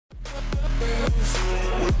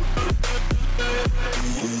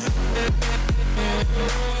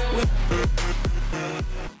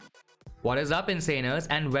What is up, Insaners,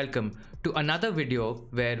 and welcome to another video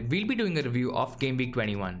where we'll be doing a review of Game Week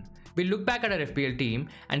 21. We'll look back at our FPL team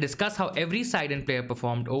and discuss how every side and player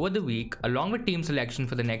performed over the week along with team selection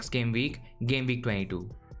for the next game week, Game Week 22.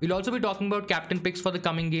 We'll also be talking about captain picks for the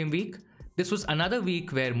coming game week. This was another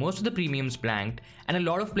week where most of the premiums blanked and a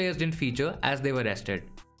lot of players didn't feature as they were rested.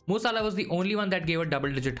 Mo Salah was the only one that gave a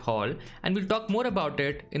double-digit haul, and we'll talk more about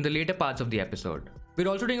it in the later parts of the episode. We're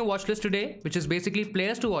also doing a watch list today, which is basically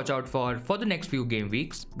players to watch out for the next few game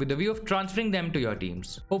weeks, with the view of transferring them to your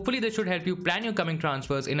teams. Hopefully this should help you plan your coming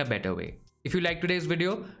transfers in a better way. If you like today's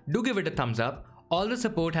video, do give it a thumbs up. All the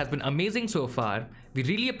support has been amazing so far. We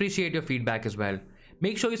really appreciate your feedback as well.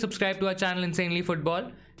 Make sure you subscribe to our channel Insanely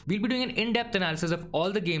Football. We'll be doing an in-depth analysis of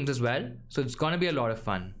all the games as well, so it's gonna be a lot of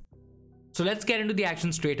fun. So let's get into the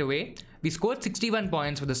action straight away. We scored 61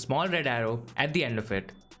 points with a small red arrow at the end of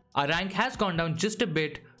it. Our rank has gone down just a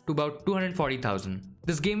bit to about 240,000.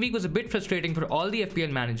 This game week was a bit frustrating for all the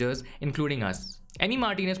FPL managers, including us. Emi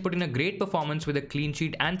Martinez put in a great performance with a clean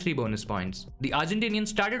sheet and 3 bonus points. The Argentinian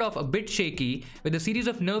started off a bit shaky with a series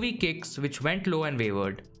of nervy kicks which went low and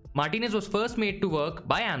wavered. Martinez was first made to work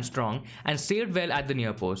by Armstrong and saved well at the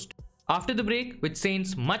near post. After the break, with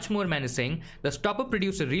Saints much more menacing, the stopper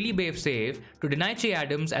produced a really brave save to deny Che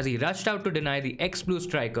Adams as he rushed out to deny the ex-Blue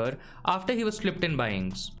striker after he was slipped in by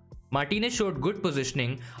Ings. Martinez showed good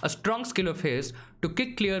positioning, a strong skill of his to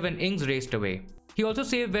kick clear when Ings raced away. He also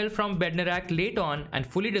saved well from Bednarak late on and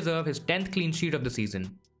fully deserved his 10th clean sheet of the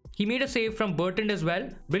season. He made a save from Bertrand as well,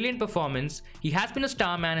 brilliant performance. He has been a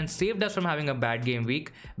star man and saved us from having a bad game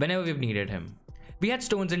week whenever we've needed him. We had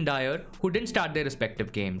Stones and Dyer, who didn't start their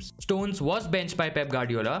respective games. Stones was benched by Pep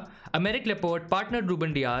Guardiola. Aymeric Laporte partnered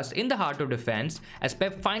Ruben Dias in the heart of defense as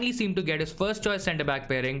Pep finally seemed to get his first choice centre-back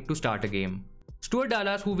pairing to start a game. Stuart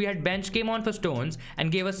Dallas, who we had benched, came on for Stones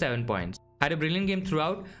and gave us 7 points. Had a brilliant game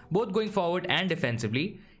throughout, both going forward and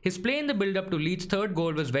defensively. His play in the build-up to Leeds' third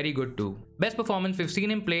goal was very good too. Best performance we've seen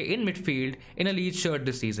him play in midfield in a Leeds shirt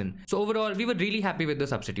this season. So overall, we were really happy with the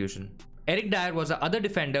substitution. Eric Dyer was the other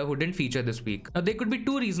defender who didn't feature this week. Now there could be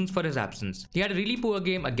 2 reasons for his absence. He had a really poor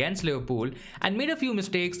game against Liverpool and made a few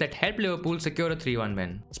mistakes that helped Liverpool secure a 3-1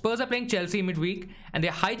 win. Spurs are playing Chelsea midweek and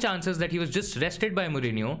there are high chances that he was just rested by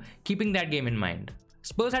Mourinho, keeping that game in mind.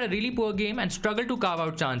 Spurs had a really poor game and struggled to carve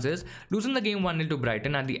out chances, losing the game 1-0 to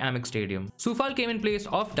Brighton at the Amex Stadium. Soufal came in place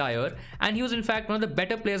of Dyer, and he was in fact one of the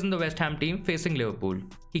better players in the West Ham team facing Liverpool.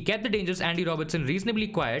 He kept the dangerous Andy Robertson reasonably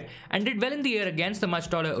quiet and did well in the air against the much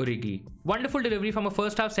taller Origi. Wonderful delivery from a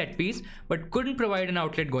first half set piece, but couldn't provide an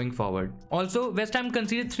outlet going forward. Also, West Ham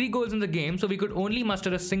conceded 3 goals in the game, so we could only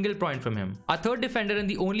muster a single point from him. Our third defender and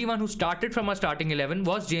the only one who started from our starting 11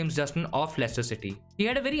 was James Justin of Leicester City. He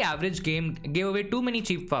had a very average game, gave away too many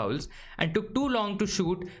cheap fouls, and took too long to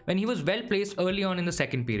shoot when he was well placed early on in the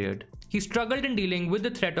second period. He struggled in dealing with the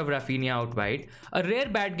threat of Rafinha out wide, a rare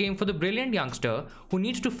bad game for the brilliant youngster who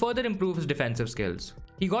needs to further improve his defensive skills.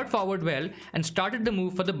 He got forward well and started the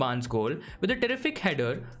move for the Barnes goal with a terrific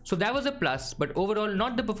header, so that was a plus, but overall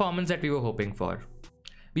not the performance that we were hoping for.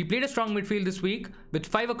 We played a strong midfield this week with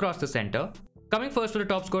 5 across the centre. Coming first for the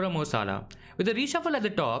top scorer Mo Salah. With a reshuffle at the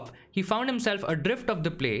top, he found himself adrift of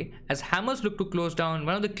the play as Hammers looked to close down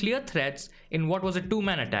one of the clear threats in what was a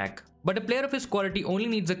 2-man attack. But a player of his quality only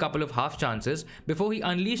needs a couple of half chances before he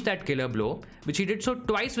unleashed that killer blow, which he did so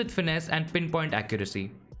twice with finesse and pinpoint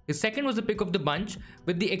accuracy. His second was the pick of the bunch,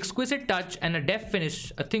 with the exquisite touch and a deft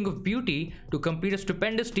finish, a thing of beauty to complete a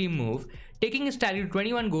stupendous team move, taking his tally to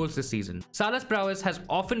 21 goals this season. Salah's prowess has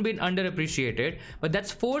often been underappreciated, but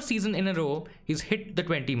that's 4 seasons in a row he's hit the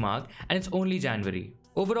 20 mark, and it's only January.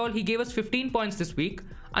 Overall, he gave us 15 points this week.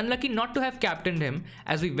 Unlucky not to have captained him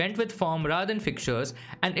as we went with form rather than fixtures,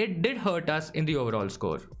 and it did hurt us in the overall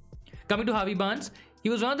score. Coming to Harvey Barnes, he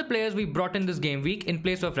was one of the players we brought in this game week in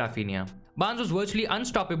place of Rafinha. Barnes was virtually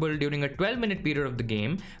unstoppable during a 12-minute period of the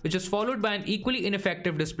game, which was followed by an equally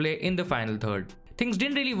ineffective display in the final third. Things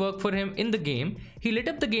didn't really work for him in the game. He lit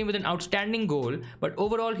up the game with an outstanding goal, but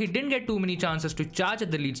overall he didn't get too many chances to charge at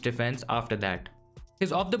the Leeds defense after that.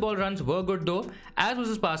 His off-the-ball runs were good though, as was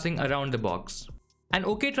his passing around the box. An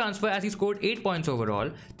okay transfer as he scored 8 points overall,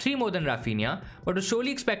 3 more than Rafinha, but was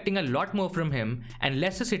surely expecting a lot more from him and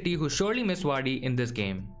Leicester City, who surely missed Vardy in this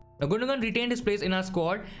game. Now Gundogan retained his place in our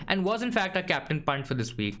squad and was in fact our captain punt for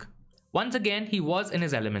this week. Once again, he was in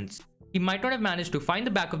his elements. He might not have managed to find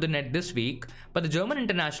the back of the net this week, but the German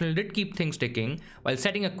international did keep things ticking while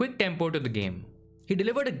setting a quick tempo to the game. He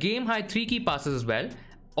delivered a game-high 3 key passes as well,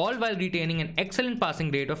 all while retaining an excellent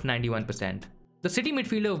passing rate of 91%. The City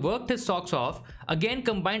midfielder worked his socks off, again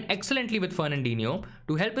combined excellently with Fernandinho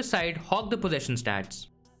to help his side hog the possession stats.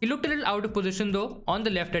 He looked a little out of position though on the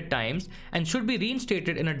left at times and should be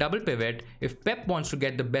reinstated in a double pivot if Pep wants to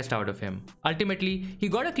get the best out of him. Ultimately, he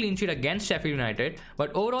got a clean sheet against Sheffield United,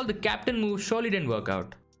 but overall the captain move surely didn't work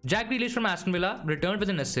out. Jack Grealish from Aston Villa returned with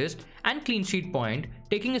an assist and clean sheet point,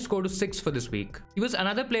 taking his score to 6 for this week. He was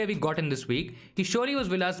another player we got in this week. He surely was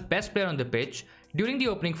Villa's best player on the pitch during the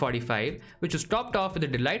opening 45, which was topped off with a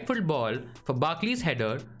delightful ball for Barkley's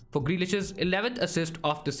header for Grealish's 11th assist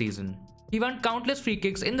of the season. He won countless free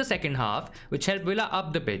kicks in the second half, which helped Villa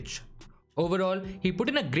up the pitch. Overall, he put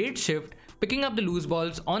in a great shift, picking up the loose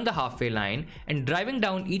balls on the halfway line and driving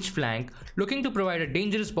down each flank, looking to provide a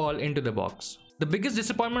dangerous ball into the box. The biggest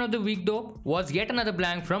disappointment of the week though was yet another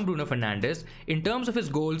blank from Bruno Fernandes in terms of his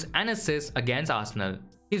goals and assists against Arsenal.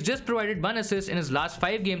 He's just provided 1 assist in his last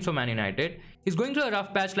 5 games for Man United. He's going through a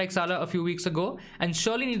rough patch like Salah a few weeks ago and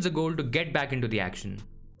surely needs a goal to get back into the action.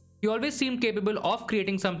 He always seemed capable of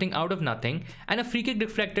creating something out of nothing, and a free kick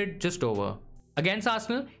deflected just over. Against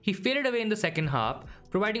Arsenal, he faded away in the second half,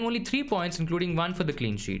 providing only 3 points including 1 for the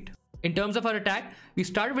clean sheet. In terms of our attack, we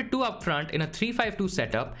started with 2 up front in a 3-5-2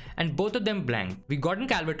 setup and both of them blanked. We got in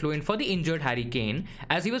Calvert-Lewin for the injured Harry Kane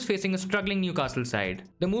as he was facing a struggling Newcastle side.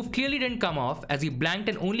 The move clearly didn't come off as he blanked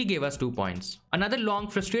and only gave us 2 points. Another long,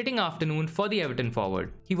 frustrating afternoon for the Everton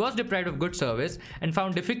forward. He was deprived of good service and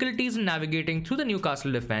found difficulties in navigating through the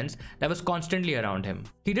Newcastle defense that was constantly around him.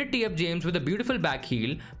 He did tee up James with a beautiful back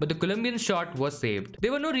heel, but the Colombian shot was saved.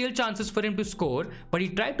 There were no real chances for him to score, but he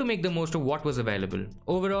tried to make the most of what was available.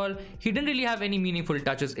 Overall, he didn't really have any meaningful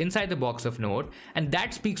touches inside the box of note, and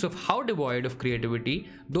that speaks of how devoid of creativity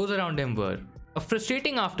those around him were. A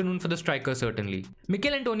frustrating afternoon for the striker certainly.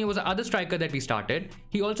 Mikel Antonio was the other striker that we started.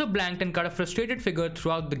 He also blanked and cut a frustrated figure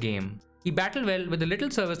throughout the game. He battled well with the little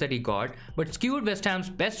service that he got, but skewed West Ham's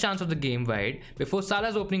best chance of the game wide before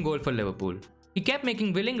Salah's opening goal for Liverpool. He kept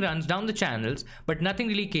making willing runs down the channels, but nothing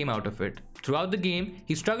really came out of it. Throughout the game,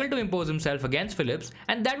 he struggled to impose himself against Phillips,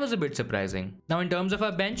 and that was a bit surprising. Now in terms of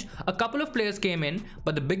our bench, a couple of players came in,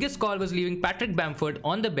 but the biggest call was leaving Patrick Bamford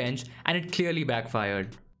on the bench, and it clearly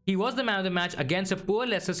backfired. He was the man of the match against a poor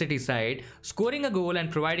Leicester City side, scoring a goal and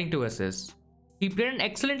providing 2 assists. He played an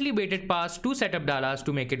excellently weighted pass to set up Dallas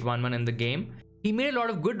to make it 1-1 in the game. He made a lot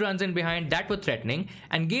of good runs in behind that were threatening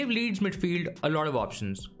and gave Leeds midfield a lot of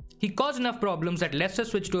options. He caused enough problems that Leicester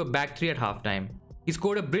switched to a back 3 at halftime. He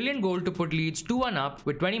scored a brilliant goal to put Leeds 2-1 up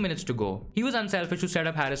with 20 minutes to go. He was unselfish to set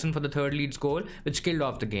up Harrison for the 3rd Leeds goal, which killed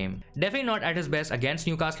off the game. Definitely not at his best against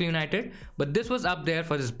Newcastle United, but this was up there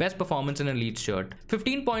for his best performance in a Leeds shirt.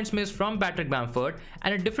 15 points missed from Patrick Bamford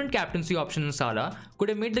and a different captaincy option in Salah could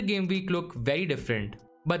have made the game week look very different.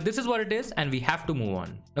 But this is what it is and we have to move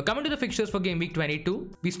on. Now coming to the fixtures for game week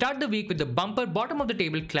 22, we start the week with the bumper bottom of the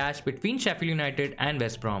table clash between Sheffield United and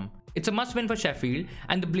West Brom. It's a must win for Sheffield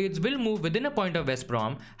and the Blades will move within a point of West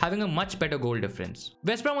Brom, having a much better goal difference.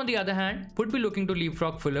 West Brom on the other hand would be looking to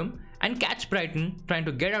leapfrog Fulham and catch Brighton trying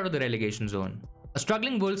to get out of the relegation zone. A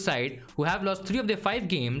struggling Wolves side who have lost 3 of their 5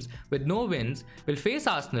 games with no wins will face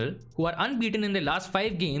Arsenal, who are unbeaten in their last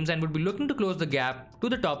 5 games and would be looking to close the gap to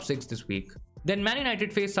the top 6 this week. Then Man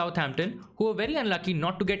United face Southampton, who were very unlucky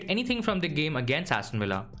not to get anything from the game against Aston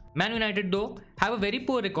Villa. Man United though have a very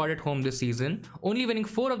poor record at home this season, only winning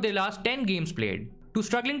 4 of their last 10 games played. 2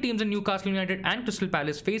 struggling teams in Newcastle United and Crystal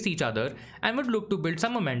Palace face each other and would look to build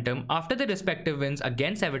some momentum after their respective wins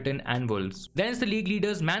against Everton and Wolves. Then it's the league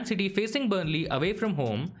leaders Man City facing Burnley away from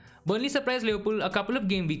home. Burnley surprised Liverpool a couple of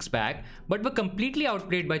game weeks back, but were completely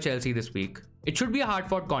outplayed by Chelsea this week. It should be a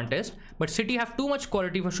hard-fought contest, but City have too much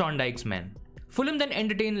quality for Sean Dyche's men. Fulham then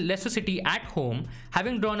entertain Leicester City at home,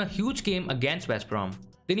 having drawn a huge game against West Brom.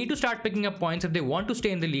 They need to start picking up points if they want to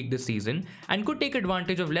stay in the league this season and could take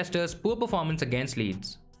advantage of Leicester's poor performance against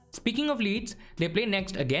Leeds. Speaking of Leeds, they play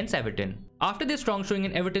next against Everton. After their strong showing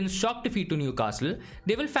in Everton's shock defeat to Newcastle,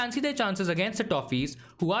 they will fancy their chances against the Toffees,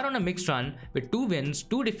 who are on a mixed run with 2 wins,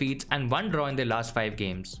 2 defeats and 1 draw in their last 5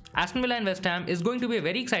 games. Aston Villa and West Ham is going to be a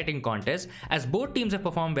very exciting contest as both teams have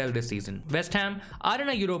performed well this season. West Ham are in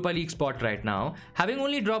a Europa League spot right now, having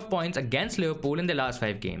only dropped points against Liverpool in their last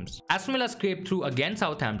 5 games. Aston Villa scraped through against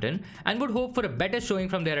Southampton and would hope for a better showing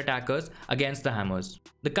from their attackers against the Hammers.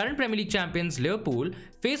 The current Premier League champions Liverpool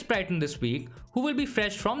face Brighton this week, who will be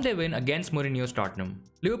fresh from their win against Mourinho's Tottenham.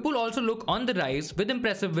 Liverpool also look on the rise with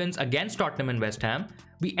impressive wins against Tottenham and West Ham.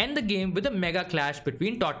 We end the game with a mega clash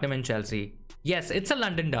between Tottenham and Chelsea. Yes, it's a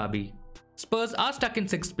London derby. Spurs are stuck in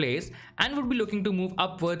 6th place and would be looking to move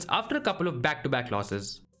upwards after a couple of back-to-back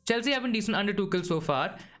losses. Chelsea have been decent under Tuchel so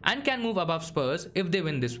far and can move above Spurs if they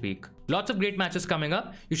win this week. Lots of great matches coming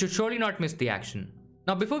up, you should surely not miss the action.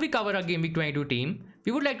 Now before we cover our Game Week 22 team,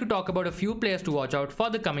 we would like to talk about a few players to watch out for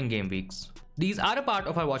the coming game weeks. These are a part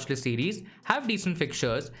of our watchlist series, have decent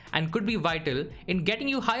fixtures, and could be vital in getting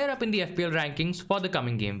you higher up in the FPL rankings for the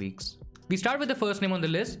coming game weeks. We start with the first name on the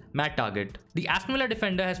list, Matt Targett. The Aston Villa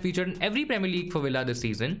defender has featured in every Premier League for Villa this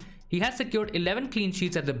season. He has secured 11 clean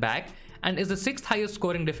sheets at the back and is the 6th highest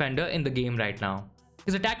scoring defender in the game right now.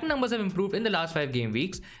 His attacking numbers have improved in the last 5 game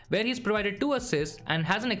weeks, where he's provided 2 assists and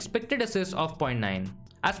has an expected assist of 0.9.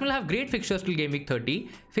 Aston Villa have great fixtures till Game Week 30,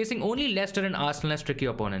 facing only Leicester and Arsenal as tricky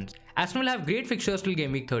opponents. Aston Villa have great fixtures till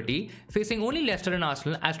Game Week 30, facing only Leicester and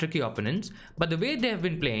Arsenal as tricky opponents, but the way they have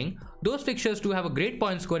been playing, those fixtures do have a great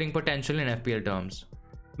point scoring potential in FPL terms.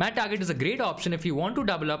 Matt Targett is a great option if you want to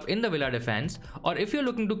double up in the Villa defense, or if you're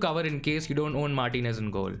looking to cover in case you don't own Martinez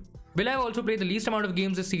in goal. Villa have also played the least amount of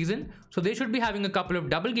games this season, so they should be having a couple of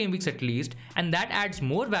double game weeks at least, and that adds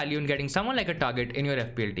more value in getting someone like a Targett in your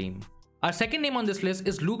FPL team. Our second name on this list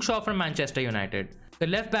is Luke Shaw from Manchester United. The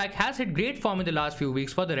left back has hit great form in the last few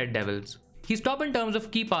weeks for the Red Devils. He's top in terms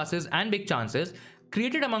of key passes and big chances,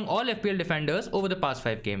 created among all FPL defenders over the past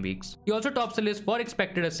 5 game weeks. He also tops the list for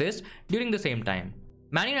expected assists during the same time.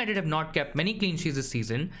 Man United have not kept many clean sheets this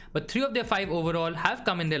season, but 3 of their 5 overall have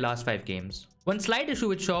come in their last 5 games. One slight issue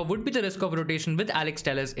with Shaw would be the risk of rotation with Alex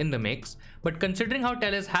Telles in the mix, but considering how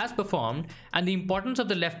Telles has performed and the importance of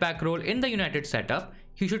the left back role in the United setup,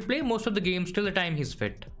 he should play most of the games till the time he's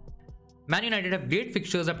fit. Man United have great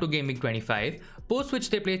fixtures up to Game Week 25, post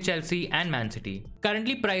which they play Chelsea and Man City.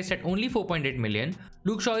 Currently priced at only 4.8 million,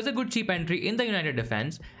 Luke Shaw is a good cheap entry in the United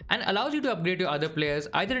defense and allows you to upgrade your other players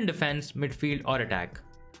either in defense, midfield or attack.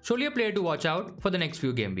 Surely a player to watch out for the next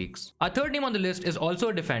few game weeks. Our third name on the list is also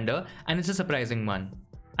a defender, and it's a surprising one.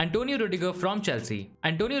 Antonio Rudiger from Chelsea.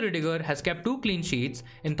 Antonio Rudiger has kept 2 clean sheets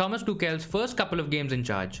in Thomas Tuchel's first couple of games in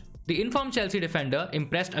charge. The informed Chelsea defender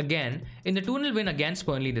impressed again in the 2-0 win against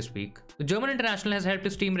Burnley this week. The German international has helped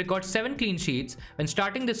his team record 7 clean sheets when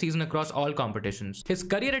starting the season across all competitions. His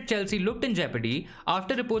career at Chelsea looked in jeopardy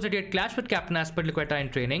after reports that he had clashed with captain Azpilicueta in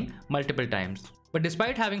training multiple times. But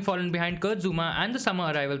despite having fallen behind Kurt Zuma and the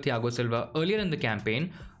summer arrival Thiago Silva earlier in the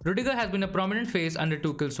campaign, Rudiger has been a prominent face under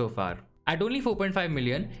Tuchel so far. At only 4.5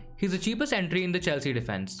 million, he's the cheapest entry in the Chelsea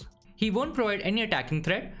defense. He won't provide any attacking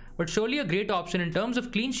threat, but surely a great option in terms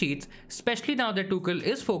of clean sheets, especially now that Tuchel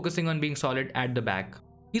is focusing on being solid at the back.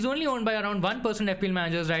 He's only owned by around 1% FPL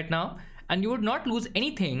managers right now, and you would not lose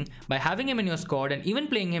anything by having him in your squad and even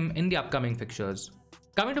playing him in the upcoming fixtures.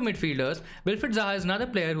 Coming to midfielders, Wilfried Zaha is another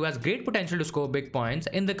player who has great potential to score big points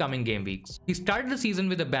in the coming game weeks. He started the season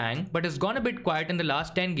with a bang but has gone a bit quiet in the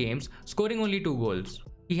last 10 games, scoring only 2 goals.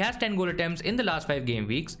 He has 10 goal attempts in the last 5 game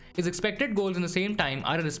weeks. His expected goals in the same time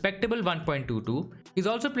are a respectable 1.22. He's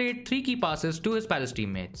also played 3 key passes to his Palace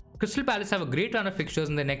teammates. Crystal Palace have a great run of fixtures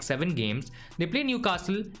in the next 7 games. They play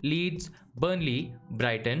Newcastle, Leeds, Burnley,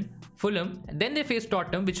 Brighton, Fulham, then they face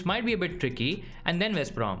Tottenham, which might be a bit tricky, and then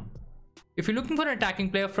West Brom. If you're looking for an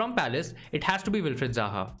attacking player from Palace, it has to be Wilfried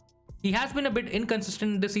Zaha. He has been a bit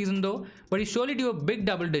inconsistent this season though, but he's surely due a big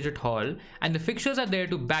double-digit haul, and the fixtures are there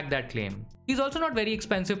to back that claim. He's also not very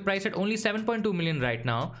expensive, priced at only 7.2 million right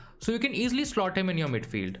now, so you can easily slot him in your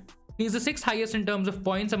midfield. He's the 6th highest in terms of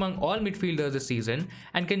points among all midfielders this season,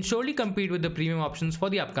 and can surely compete with the premium options for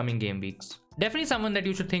the upcoming game weeks. Definitely someone that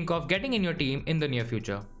you should think of getting in your team in the near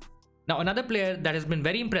future. Now another player that has been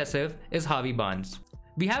very impressive is Harvey Barnes.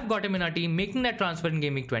 We have got him in our team making that transfer in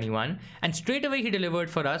Game Week 21, and straight away he delivered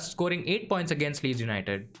for us, scoring 8 points against Leeds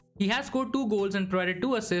United. He has scored 2 goals and provided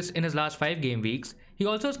 2 assists in his last 5 game weeks. He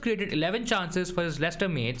also has created 11 chances for his Leicester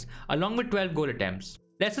mates along with 12 goal attempts.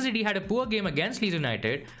 Leicester City had a poor game against Leeds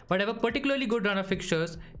United but have a particularly good run of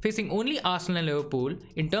fixtures, facing only Arsenal and Liverpool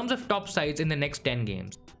in terms of top sides in the next 10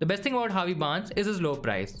 games. The best thing about Harvey Barnes is his low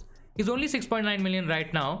price. He's only 6.9 million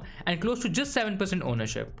right now and close to just 7%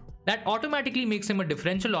 ownership. That automatically makes him a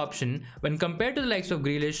differential option when compared to the likes of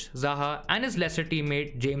Grealish, Zaha and his Leicester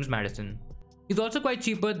teammate James Maddison. He's also quite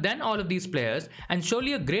cheaper than all of these players and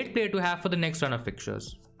surely a great player to have for the next run of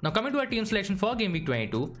fixtures. Now coming to our team selection for Game Week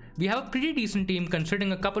 22, we have a pretty decent team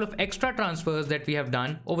considering a couple of extra transfers that we have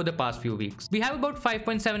done over the past few weeks. We have about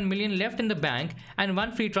 5.7 million left in the bank and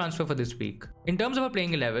 1 free transfer for this week. In terms of our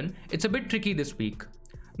playing 11, it's a bit tricky this week.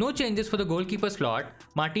 No changes for the goalkeeper slot.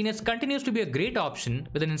 Martinez continues to be a great option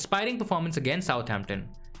with an inspiring performance against Southampton.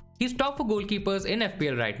 He's top for goalkeepers in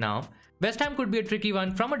FPL right now. West Ham could be a tricky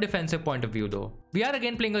one from a defensive point of view though. We are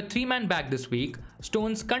again playing a 3-man back this week.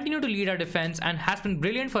 Stones continue to lead our defense and has been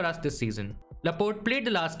brilliant for us this season. Laporte played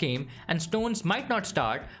the last game and Stones might not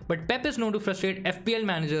start, but Pep is known to frustrate FPL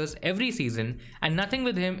managers every season and nothing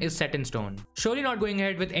with him is set in stone. Surely not going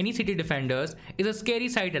ahead with any City defenders is a scary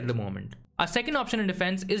sight at the moment. Our second option in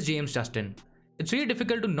defense is James Justin. It's really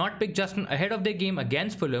difficult to not pick Justin ahead of their game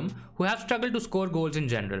against Fulham, who have struggled to score goals in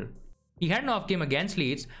general. He had an off game against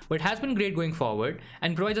Leeds, but has been great going forward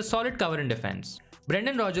and provides a solid cover in defense.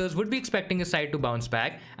 Brendan Rodgers would be expecting his side to bounce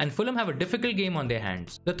back, and Fulham have a difficult game on their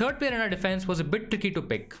hands. The third player in our defense was a bit tricky to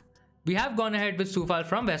pick. We have gone ahead with Soufal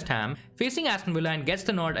from West Ham, facing Aston Villa and gets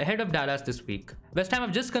the nod ahead of Dallas this week. West Ham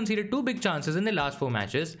have just conceded 2 big chances in their last 4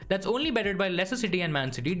 matches, that's only bettered by Leicester City and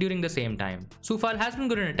Man City during the same time. Soufal has been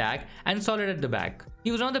good in attack and solid at the back. He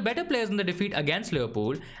was one of the better players in the defeat against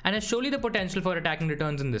Liverpool and has surely the potential for attacking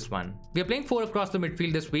returns in this one. We are playing 4 across the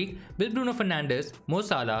midfield this week with Bruno Fernandes, Mo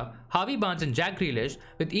Salah, Harvey Barnes and Jack Grealish,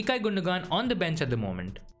 with Ilkay Gundogan on the bench at the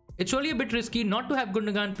moment. It's surely a bit risky not to have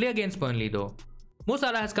Gundogan play against Burnley though. Mo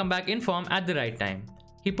Salah has come back in form at the right time.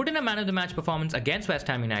 He put in a man of the match performance against West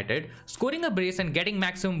Ham United, scoring a brace and getting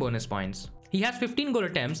maximum bonus points. He has 15 goal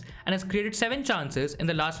attempts and has created 7 chances in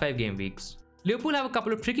the last 5 game weeks. Liverpool have a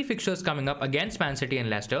couple of tricky fixtures coming up against Man City and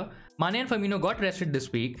Leicester. Mane and Firmino got rested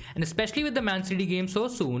this week, and especially with the Man City game so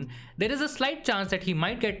soon, there is a slight chance that he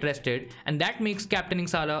might get rested, and that makes captaining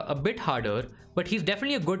Salah a bit harder, but he's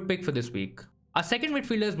definitely a good pick for this week. Our second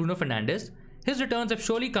midfielder is Bruno Fernandes. His returns have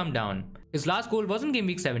surely come down. His last goal was in game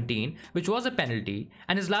week 17, which was a penalty,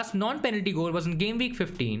 and his last non-penalty goal was in game week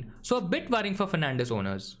 15, so a bit worrying for Fernandes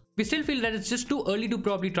owners. We still feel that it's just too early to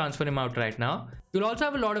probably transfer him out right now. You'll also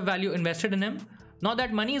have a lot of value invested in him. Not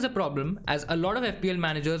that money is a problem, as a lot of FPL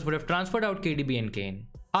managers would have transferred out KDB and Kane.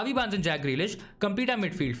 Harvey Barnes and Jack Grealish complete our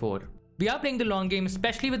midfield 4. We are playing the long game,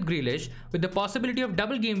 especially with Grealish, with the possibility of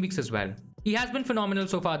double game weeks as well. He has been phenomenal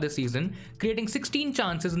so far this season, creating 16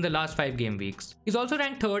 chances in the last 5 game weeks. He's also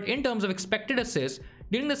ranked 3rd in terms of expected assists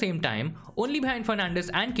during the same time, only behind Fernandes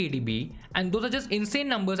and KDB, and those are just insane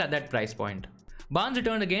numbers at that price point. Barnes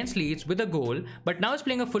returned against Leeds with a goal, but now is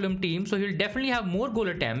playing a Fulham team, so he'll definitely have more goal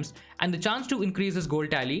attempts and the chance to increase his goal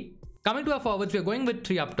tally. Coming to our forwards, we are going with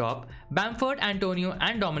 3 up top: Bamford, Antonio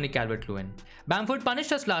and Dominic Calvert-Lewin. Bamford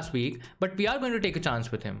punished us last week, but we are going to take a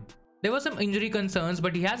chance with him. There were some injury concerns,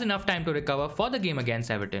 but he has enough time to recover for the game against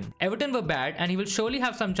Everton. Everton were bad and he will surely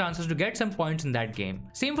have some chances to get some points in that game.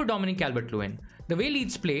 Same for Dominic Calvert-Lewin. The way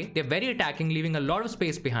Leeds play, they're very attacking, leaving a lot of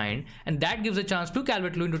space behind, and that gives a chance to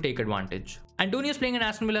Calvert-Lewin to take advantage. Antonio is playing an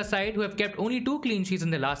Aston Villa side who have kept only 2 clean sheets in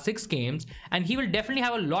the last 6 games, and he will definitely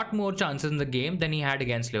have a lot more chances in the game than he had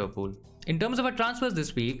against Liverpool. In terms of our transfers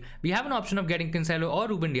this week, we have an option of getting Cancelo or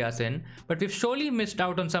Ruben Dias in, but we've surely missed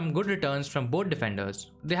out on some good returns from both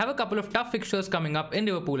defenders. They have a couple of tough fixtures coming up in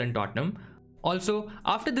Liverpool and Tottenham. Also,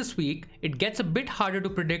 after this week, it gets a bit harder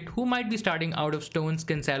to predict who might be starting out of Stones,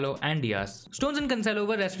 Cancelo and Dias. Stones and Cancelo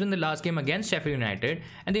were rested in the last game against Sheffield United,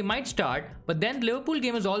 and they might start, but then the Liverpool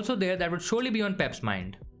game is also there that would surely be on Pep's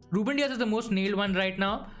mind. Ruben Dias is the most nailed one right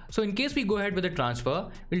now, so in case we go ahead with the transfer,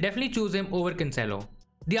 we'll definitely choose him over Cancelo.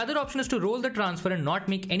 The other option is to roll the transfer and not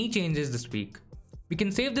make any changes this week. We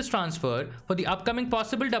can save this transfer for the upcoming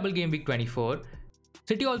possible double game week 24.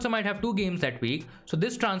 City also might have 2 games that week, so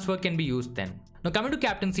this transfer can be used then. Now coming to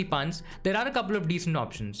captaincy punts, there are a couple of decent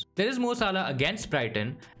options. There is Mo Salah against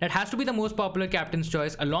Brighton. That has to be the most popular captain's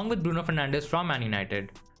choice along with Bruno Fernandes from Man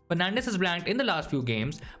United. Fernandes has blanked in the last few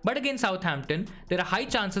games, but against Southampton, there are high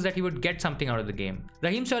chances that he would get something out of the game.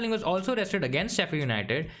 Raheem Sterling was also rested against Sheffield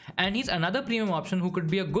United, and he's another premium option who could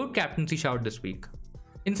be a good captaincy shout this week.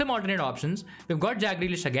 In some alternate options, we've got Jack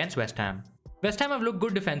Grealish against West Ham. West Ham have looked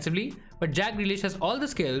good defensively, but Jack Grealish has all the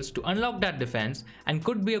skills to unlock that defense and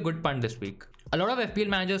could be a good punt this week. A lot of FPL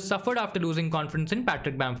managers suffered after losing confidence in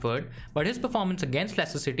Patrick Bamford, but his performance against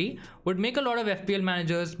Leicester City would make a lot of FPL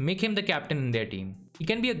managers make him the captain in their team. He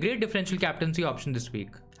can be a great differential captaincy option this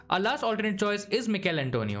week. Our last alternate choice is Mikel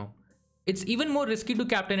Antonio. It's even more risky to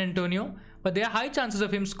captain Antonio, but there are high chances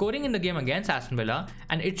of him scoring in the game against Aston Villa,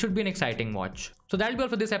 and it should be an exciting watch. So that'll be all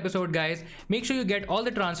for this episode, guys. Make sure you get all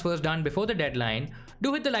the transfers done before the deadline.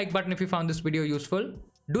 Do hit the like button if you found this video useful.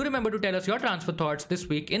 Do remember to tell us your transfer thoughts this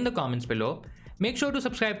week in the comments below. Make sure to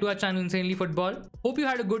subscribe to our channel Insanely Football. Hope you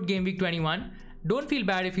had a good game week 21. Don't feel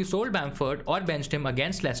bad if you sold Bamford or benched him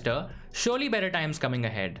against Leicester. Surely better times coming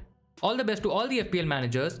ahead. All the best to all the FPL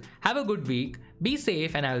managers. Have a good week. Be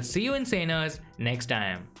safe, and I'll see you Insaners next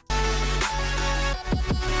time.